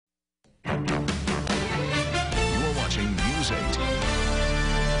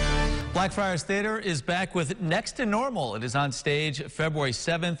Blackfriars Theatre is back with Next to Normal. It is on stage February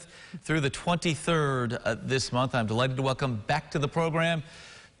 7th through the 23rd this month. I'm delighted to welcome back to the program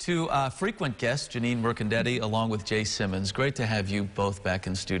two frequent guests, Janine Mercandetti along with Jay Simmons. Great to have you both back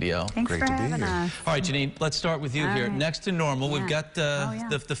in studio. Thanks for having us. All right, Janine, let's start with you here. Next to Normal, we've got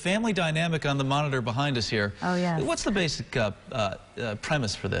the family dynamic on the monitor behind us here. Oh, yeah. What's the basic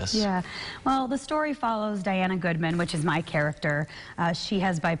premise for this? Yeah, well, the story follows Diana Goodman, which is my character. She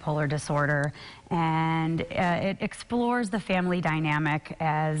has bipolar disorder, and it explores the family dynamic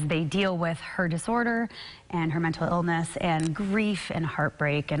as they deal with her disorder and her mental illness and grief and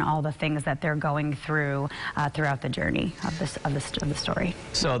heartbreak and all the things that they're going through throughout the journey of the story.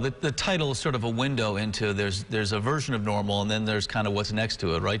 So the title is sort of a window into there's a version of normal, and then there's kind of what's next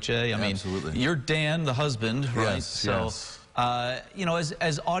to it, right, Jay? I mean, absolutely. You're Dan, the husband, right? Yes, so, yes. You know,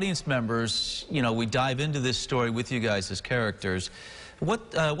 as audience members, you know, we dive into this story with you guys as characters.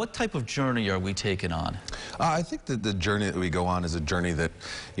 What type of journey are we taking on? I think that the journey that we go on is a journey that,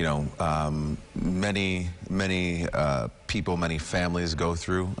 you know, many people, many families go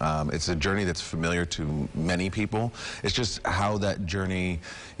through. It's a journey that's familiar to many people. It's just how that journey,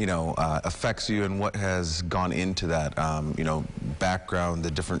 you know, affects you and what has gone into that, you know, background,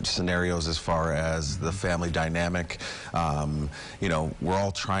 the different scenarios as far as the family dynamic. You know, we're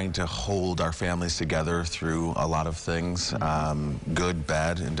all trying to hold our families together through a lot of things, good,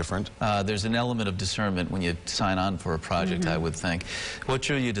 bad, and different. There's an element of discernment when you sign on for a project, I would think. What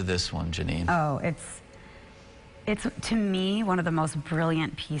drew you to this one, Janine? Oh, it's to me one of the most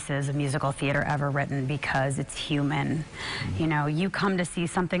brilliant pieces of musical theater ever written because it's human. You know, you come to see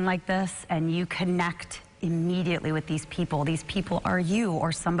something like this and you connect immediately with these people. These people are you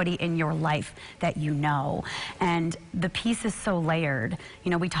or somebody in your life that you know. And the piece is so layered. You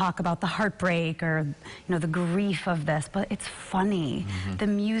know, we talk about the heartbreak or, you know, the grief of this, but it's funny. The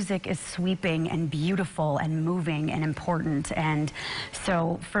music is sweeping and beautiful and moving and important. And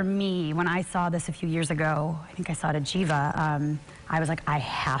so for me, when I saw this a few years ago, I think I saw it at Jiva, I was like, I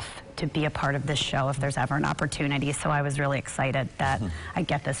have to be a part of this show if there's ever an opportunity. So I was really excited that I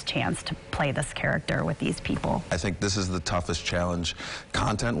get this chance to play this character with these people. I think this is the toughest challenge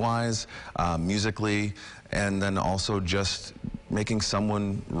content-wise, musically, and then also just making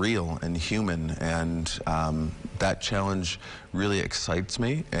someone real and human, and that challenge really excites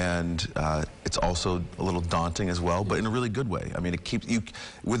me, and it's also a little daunting as well, but in a really good way. I mean, it keeps you,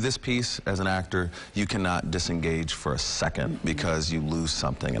 with this piece as an actor, you cannot disengage for a second because you lose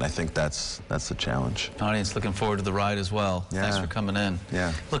something, and I think that's the challenge. Audience looking forward to the ride as well. Yeah. Thanks for coming in.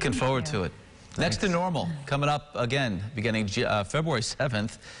 Yeah. Looking forward to it. Thanks. Next to Normal, coming up again, beginning February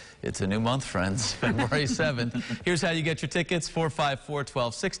 7th. It's a new month, friends, February 7th. Here's how you get your tickets,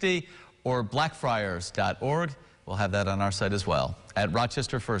 454-1260 or blackfriars.org. We'll have that on our site as well at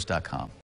rochesterfirst.com.